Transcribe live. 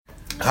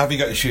Have you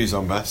got your shoes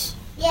on, Bess?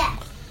 Yeah.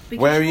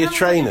 Where are your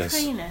trainers?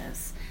 At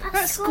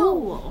They're at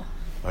school.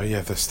 Oh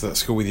yeah, they're still at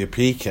school with your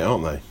PE kit,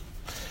 aren't they?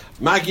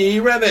 Maggie, are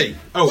you ready?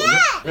 Oh,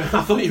 Yeah.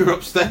 I thought you were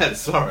upstairs,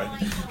 sorry.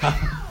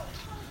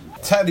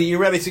 Ted, are you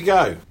ready to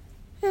go?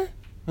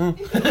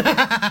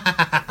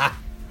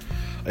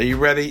 Are you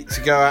ready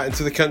to go out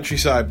into the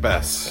countryside,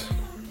 Bess?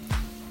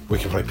 We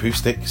can play poo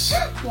sticks.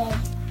 Yeah. Loving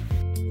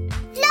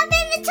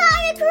the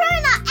Tiny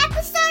Corona,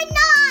 episode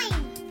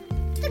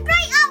 9. The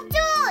Great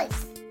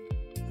Outdoors.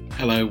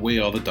 Hello, we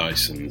are the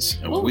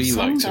Dysons, and we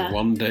like to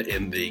wander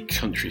in the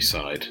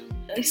countryside.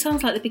 It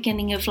sounds like the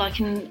beginning of like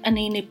an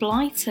Enid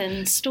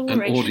Blyton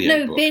story. An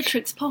audio book.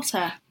 Beatrix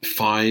Potter.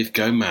 5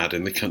 go mad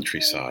in the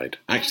countryside.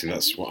 Actually,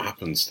 that's what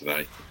happens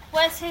today.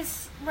 Where's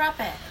his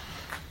rabbit?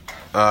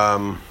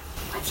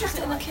 Just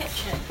in the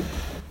kitchen.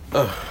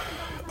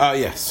 Oh,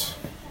 yes.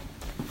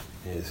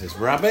 Here's his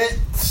rabbit.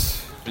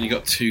 When you've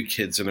got 2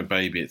 kids and a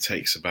baby, it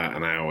takes about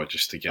an hour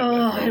just to get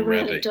everyone it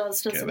really ready.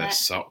 does, doesn't get their it?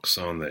 socks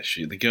on, their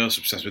shoes. The girls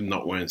are obsessed with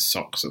not wearing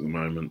socks at the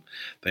moment.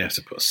 They have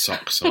to put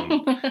socks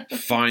on,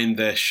 find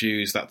their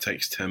shoes. That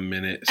takes 10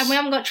 minutes. And we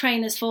haven't got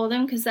trainers for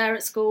them because they're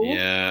at school.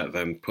 Yeah,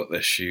 then put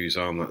their shoes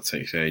on. That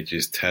takes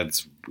ages.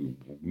 Ted's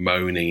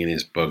moaning in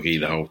his buggy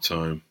the whole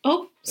time.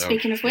 Oh,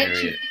 speaking of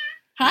which.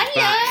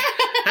 Hiya!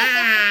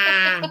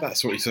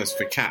 That's what he says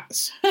for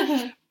cats.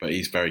 But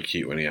he's very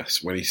cute when he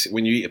asks.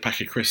 When you eat a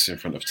pack of crisps in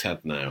front of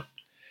Ted now,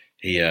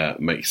 he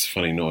makes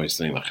funny noise,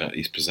 thing like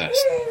he's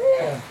possessed.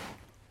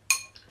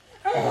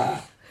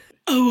 Oh,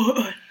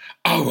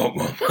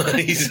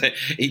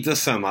 he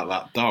does sound like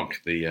that dog.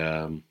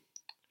 The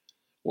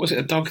what was it?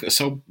 A dog that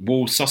sold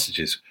Walls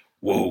sausages.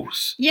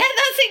 Walls. Yeah,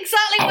 that's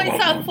exactly what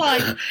it sounds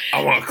like.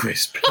 I want a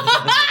crisp.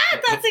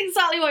 That's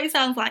exactly what it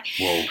sounds like.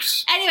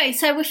 Walls. Anyway,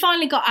 so we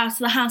finally got out of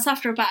the house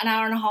after about an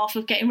hour and a half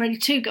of getting ready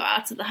to go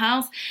out of the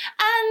house,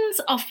 and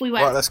off we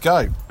went. Right, let's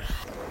go.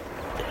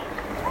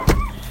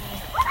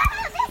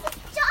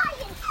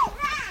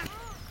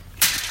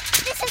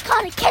 This is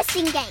called a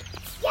kissing game.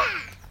 Yeah.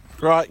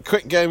 Right,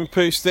 quick game of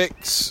poo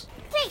sticks.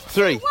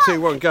 3, 2,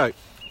 1, go.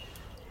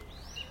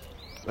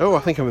 Oh,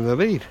 I think I'm in the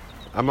lead.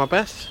 Am I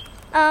best?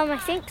 I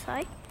think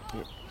so.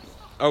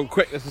 Oh,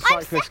 quick, there's a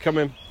cyclist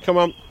coming. Come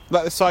on,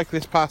 let the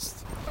cyclist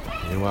past.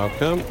 You're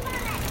welcome.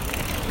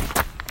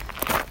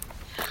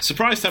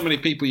 Surprised how many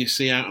people you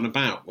see out and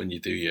about when you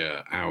do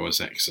your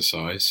hours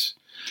exercise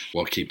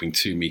while keeping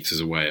 2 metres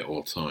away at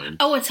all times.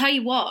 Oh, I tell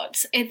you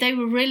what, they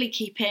were really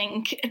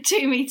keeping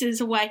 2 metres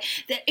away.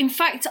 In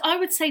fact, I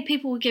would say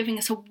people were giving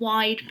us a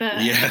wide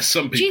berth. Yeah,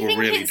 some people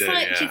really do.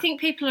 Yeah. Do you think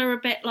people are a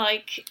bit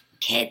like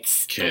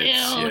kids,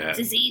 yeah.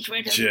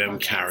 disease-ridden, germ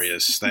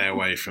carriers? Stay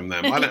away from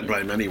them. I don't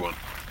blame anyone.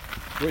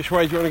 Which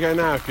way do you want to go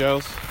now,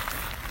 girls?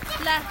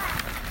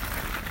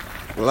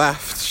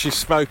 Left. She's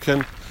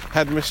spoken.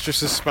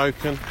 Headmistress has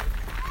spoken.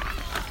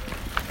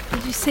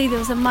 Did you see there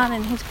was a man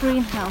in his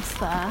greenhouse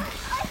there?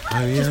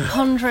 Oh, yeah. Just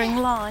pondering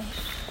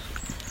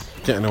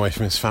life. Getting away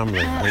from his family,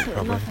 I think,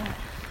 probably.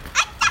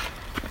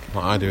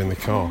 Like I do in the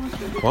car.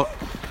 What?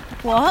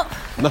 What?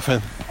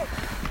 Nothing.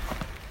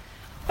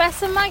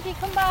 Bess and Maggie,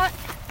 come back.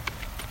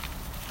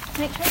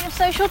 Make sure you're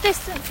social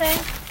distancing.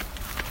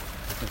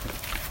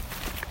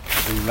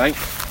 The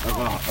length of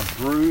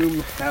a broom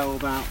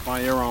held out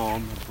by your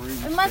arm.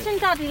 Imagine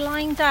Daddy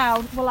lying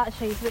down. Well,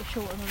 actually, he's a bit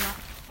shorter than that.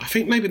 I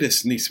think maybe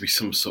this needs to be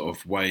some sort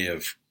of way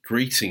of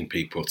greeting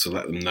people to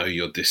let them know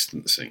you're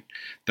distancing.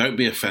 Don't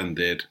be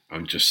offended.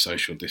 I'm just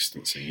social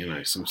distancing. Do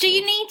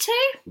you need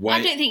to?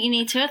 I don't think you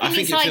need to. I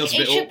think it's like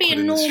it should be a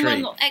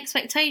normal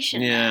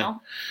expectation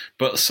now.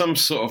 But some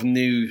sort of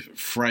new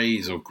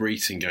phrase or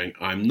greeting going,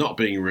 I'm not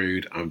being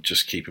rude, I'm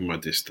just keeping my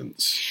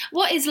distance.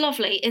 What is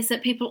lovely is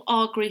that people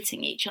are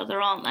greeting each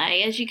other, aren't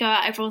they? As you go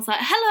out, everyone's like,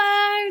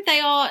 hello. They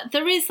are.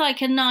 There is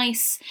like a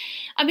nice.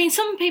 I mean,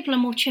 some people are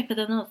more chipper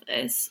than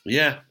others.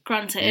 Yeah.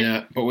 Granted.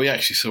 Yeah, but we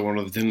actually saw one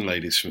of the dinner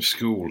ladies from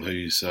school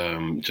who's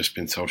just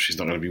been told she's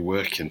not going to be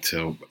working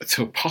till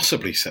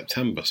possibly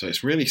September. So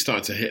it's really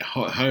starting to hit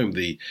home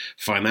the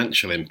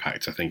financial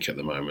impact, I think, at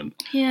the moment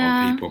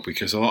on people,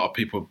 because a lot of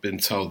people have been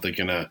told they're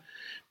going to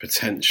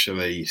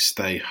potentially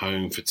stay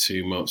home for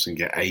 2 months and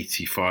get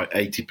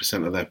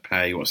 80% of their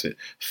pay. What's it?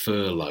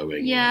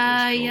 Furloughing.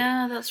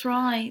 Yeah, that's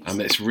right.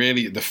 And it's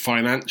really the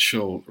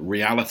financial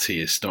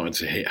reality is starting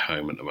to hit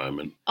home at the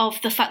moment.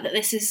 Of the fact that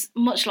this is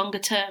much longer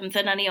term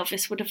than any of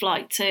us would have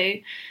liked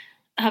to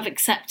have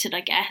accepted, I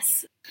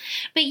guess.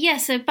 But yeah,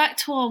 so back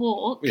to our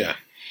walk. Yeah.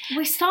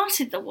 We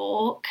started the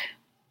walk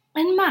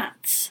and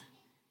Matt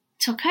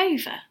took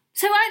over.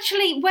 So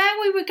actually, where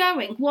we were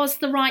going was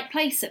the right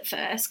place at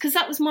first, because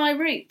that was my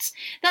route.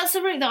 That's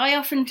the route that I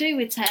often do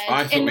with Ted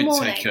I thought in the we'd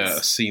mornings. take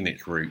a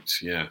scenic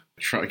route, yeah.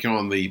 Try to go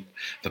on the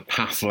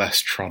path less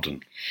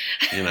trodden,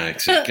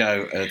 to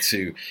go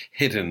to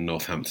hidden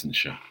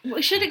Northamptonshire.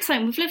 We should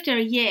explain, we've lived here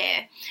a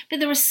year, but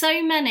there are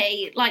so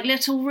many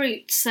little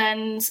routes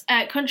and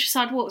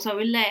countryside walks where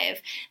we live.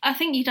 I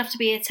think you'd have to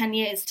be here 10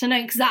 years to know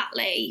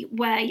exactly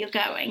where you're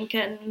going.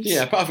 And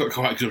yeah, but I've got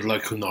quite good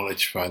local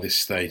knowledge by this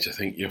stage, I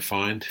think you'll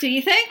find. Do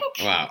you think?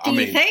 Well, Do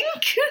you think?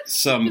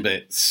 Some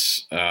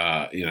bits,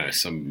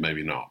 some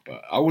maybe not,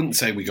 but I wouldn't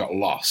say we got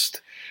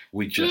lost.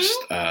 We just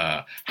took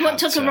a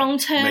wrong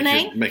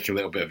turning? Make a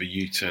little bit of a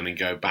U-turn and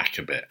go back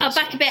a bit.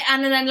 Back a bit,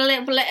 and then a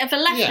little bit of a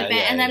left a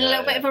bit, and then a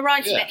little bit of a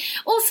right a bit.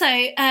 Also,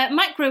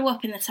 Mike grew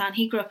up in the town.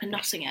 He grew up in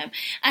Nottingham.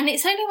 And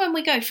it's only when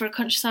we go for a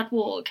countryside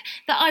walk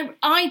that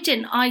I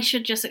didn't. I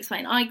should just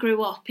explain. I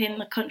grew up in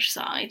the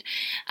countryside.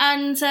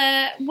 And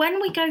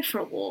when we go for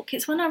a walk,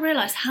 it's when I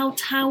realise how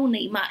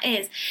towny Matt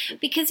is.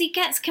 Because he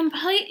gets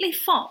completely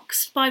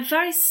foxed by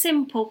very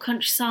simple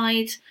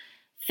countryside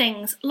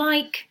things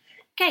like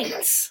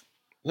gates.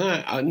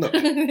 No,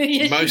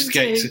 most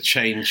gates are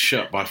chained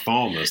shut by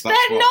farmers. They're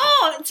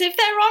not. If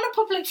they're on a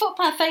public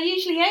footpath, they're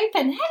usually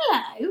open.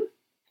 Hello.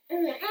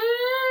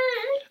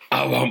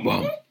 I want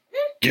one.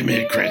 Give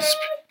me a crisp.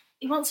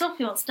 He wants up,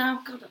 he wants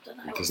down. God, I don't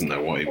know. He doesn't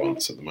know what he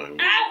wants at the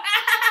moment. Ow.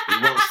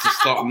 He wants to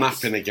start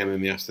napping again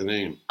in the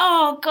afternoon.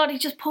 Oh, God, he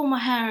just pulled my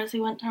hair as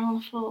he went down on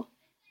the floor.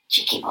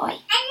 Cheeky boy.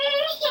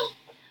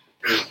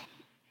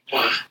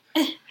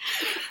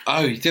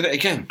 Oh, you did it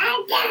again?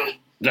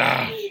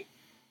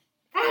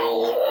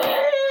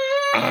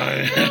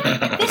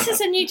 This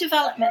is a new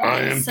development.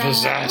 I am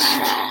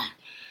possessed.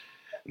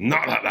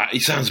 Not like that. He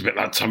sounds a bit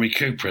like Tommy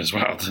Cooper as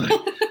well, doesn't he?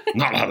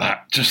 Not like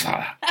that. Just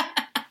like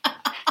that.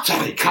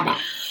 Tommy, come on.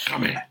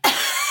 Come here.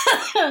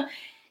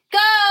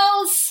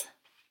 Girls!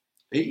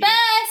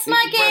 Bess,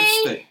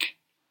 Maggie!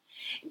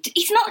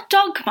 He's not a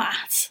dog,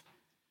 Matt.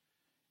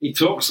 He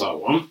talks like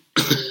one.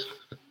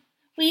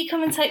 Will you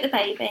come and take the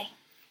baby?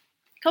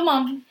 Come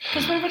on,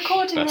 because we're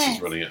recording Bess this.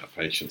 is running out of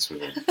patience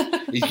with him.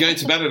 He's going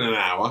to bed in an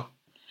hour.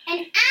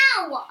 An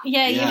hour?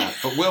 Yeah.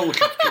 But we'll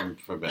look after him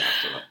for a bit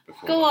after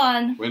that. Go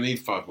on. We need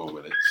 5 more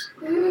minutes.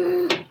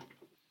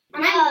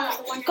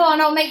 Go on,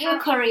 I'll make you a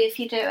curry if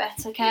you do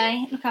it,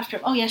 okay? Look after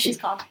him. Oh, yeah, she's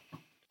gone.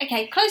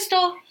 Okay, close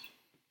door.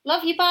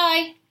 Love you,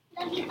 bye.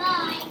 Love you,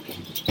 bye.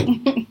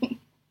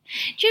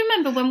 Do you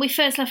remember when we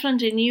first left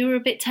London, you were a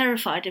bit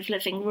terrified of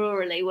living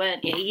rurally,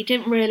 weren't you? You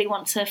didn't really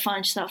want to find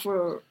yourself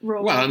rural.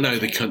 Well, I know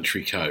the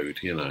country code,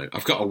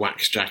 I've got a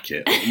wax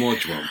jacket. What more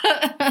do you want?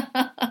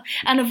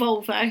 And a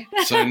Volvo.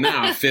 So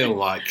now I feel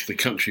like the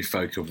country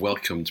folk have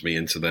welcomed me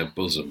into their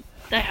bosom.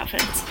 They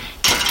haven't.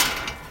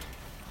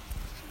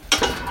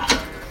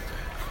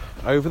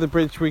 Over the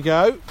bridge we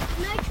go.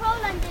 No troll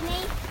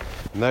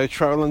underneath. No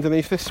troll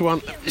underneath this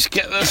one. Let's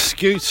get the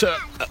scooter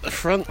at the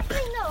front. No,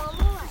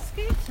 I'm alright.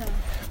 Scooter.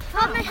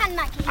 Hold my hand,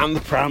 Maggie. And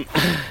the pram.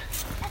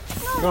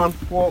 Go on,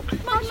 walk.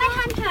 Hold my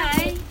hand,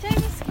 Maggie. Don't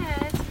be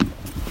scared.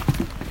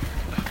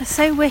 I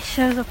so wish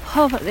there was a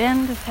pub at the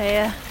end of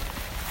here.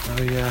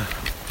 Oh yeah,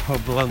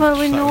 pub lunch. Well,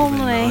 we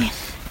normally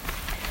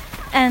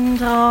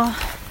end our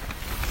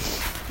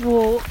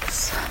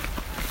walks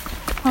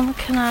on the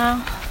canal.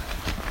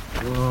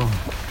 Whoa.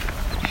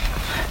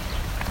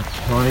 A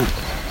pint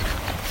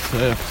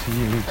served to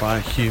you by a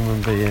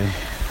human being.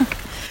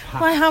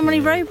 Why, how many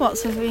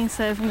robots have been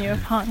serving you a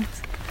pint?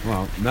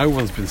 Well, no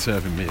one's been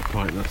serving me a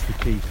pint, that's the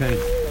key thing.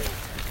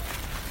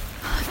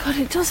 Oh God,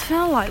 it does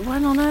feel like,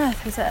 when on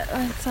earth is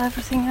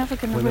everything ever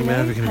going to be When am I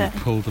ever open? going to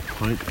be pulled a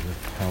pint in the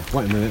pub?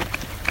 Wait a minute,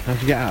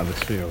 how'd you get out of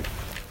this field?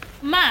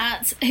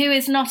 Matt, who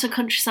is not a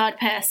countryside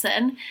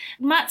person,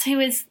 Matt, who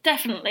is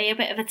definitely a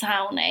bit of a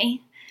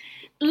townie,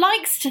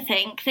 likes to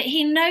think that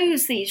he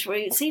knows these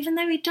routes even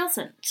though he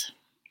doesn't.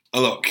 Oh,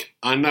 look,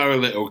 I know a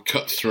little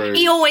cut through.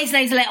 He always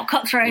knows a little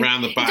cut through.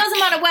 Round the back. It doesn't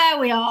matter where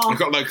we are. I've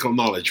got local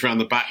knowledge round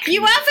the back.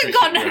 You haven't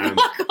got no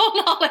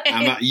local knowledge.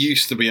 And that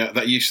used to be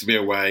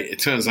a way. It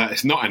turns out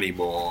it's not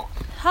anymore.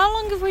 How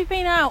long have we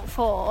been out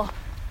for?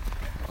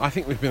 I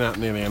think we've been out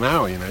nearly an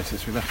hour,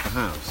 since we left the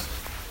house.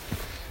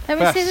 Let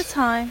me Bess, see the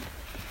time.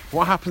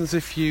 What happens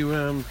if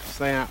you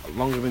stay out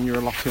longer than your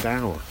allotted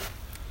hour?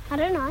 I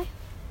don't know.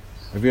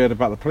 Have you heard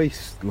about the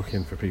police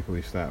looking for people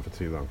who stay out for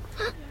too long?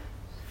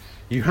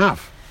 You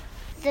have?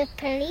 The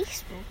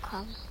police will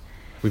come.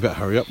 We better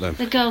hurry up then.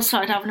 The girls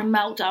started having a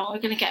meltdown.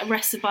 We're going to get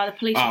arrested by the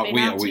police for being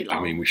out too long.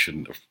 I mean, we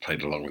shouldn't have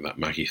played along with that.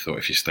 Maggie thought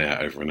if you stay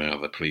out over an hour,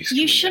 the police.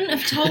 You shouldn't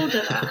have told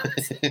her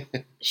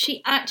that.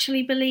 She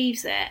actually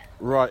believes it.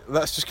 Right,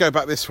 let's just go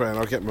back this way and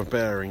I'll get my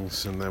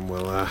bearings and then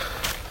we'll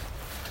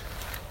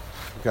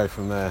go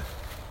from there.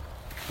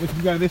 We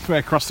can go this way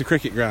across the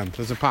cricket ground.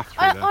 There's a path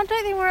through I there. don't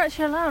think we're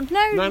actually allowed.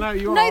 No,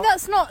 you are. No,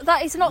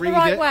 that is not the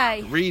right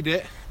way. Read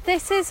it.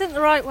 This isn't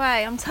the right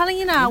way. I'm telling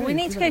you now, we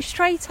need to go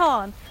straight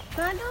on.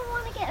 But I don't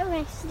want to get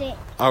arrested.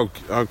 Oh,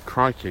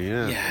 crikey,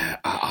 yeah.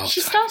 Yeah. She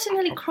started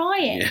nearly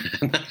crying. Yeah,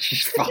 no,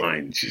 she's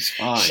fine. She's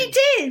fine. She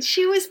did.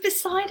 She was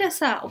beside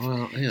herself.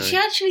 Well, you know, she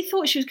actually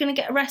thought she was going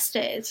to get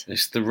arrested.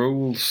 It's the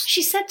rules.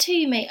 She said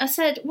to me, I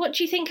said, what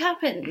do you think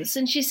happens?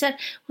 And she said,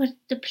 well,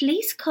 the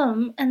police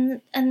come and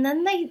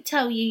then they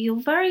tell you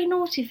you're very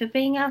naughty for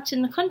being out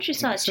in the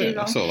countryside too long.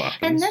 That's all that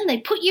happens. And then they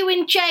put you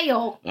in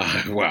jail.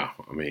 Well,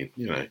 I mean,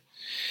 you know,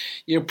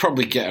 you'll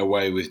probably get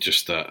away with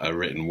just a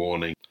written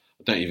warning.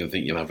 I don't even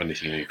think you'll have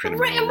anything on your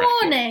criminal record. A written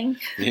warning?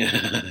 Yeah,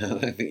 I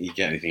don't think you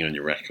get anything on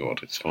your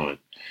record. It's fine.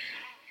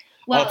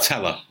 Well, I'll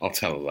tell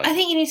her later. I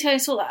think you need to go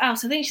sort that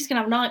out. I think she's going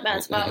to have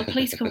nightmares about the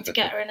police coming to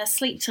get her in her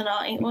sleep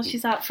tonight while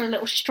she's out for a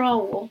little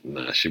stroll.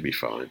 No, she'll be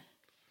fine.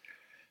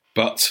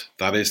 But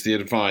that is the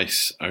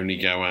advice. Only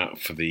go out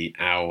for the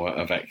hour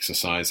of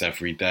exercise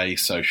every day.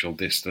 Social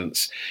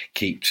distance.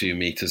 Keep 2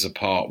 meters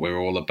apart. We're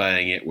all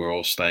obeying it. We're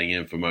all staying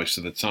in for most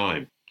of the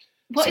time.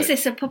 What is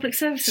this, a public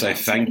service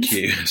announcement?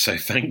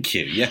 Thank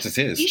you. Yes, it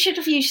is. You should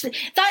have used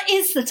that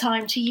is the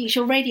time to use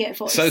your radio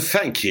voice. So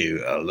thank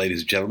you,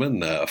 ladies and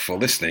gentlemen, for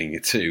listening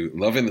to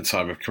Love in the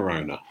Time of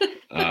Corona.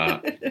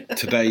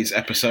 Today's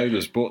episode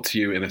was brought to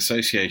you in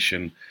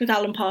association with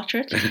Alan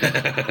Partridge.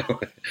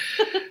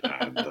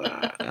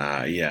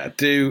 And,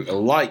 do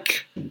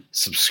like,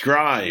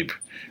 subscribe,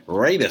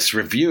 rate us,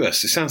 review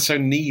us. It sounds so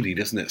needy,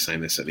 doesn't it,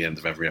 saying this at the end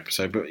of every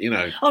episode? But, you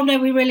know... Oh, no,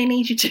 we really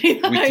need you to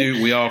do that. We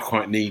do. We are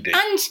quite needy.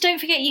 And don't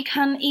forget you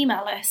can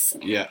email us.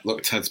 Yeah,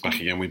 look, Ted's back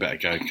again. We better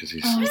go because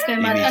he's... he's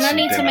going mad. And I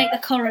need to make the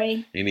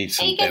curry. He needs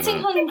some dinner. Are you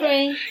getting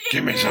hungry?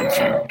 Give me some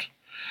food.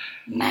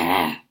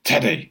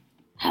 Teddy,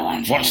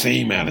 what's the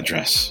email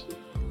address?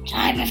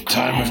 Time of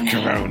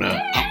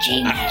Corona at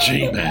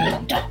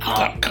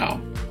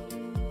gmail.com.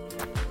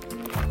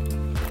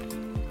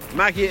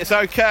 Maggie, it's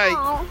okay.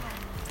 Oh.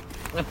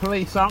 The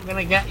police aren't going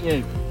to get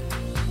you.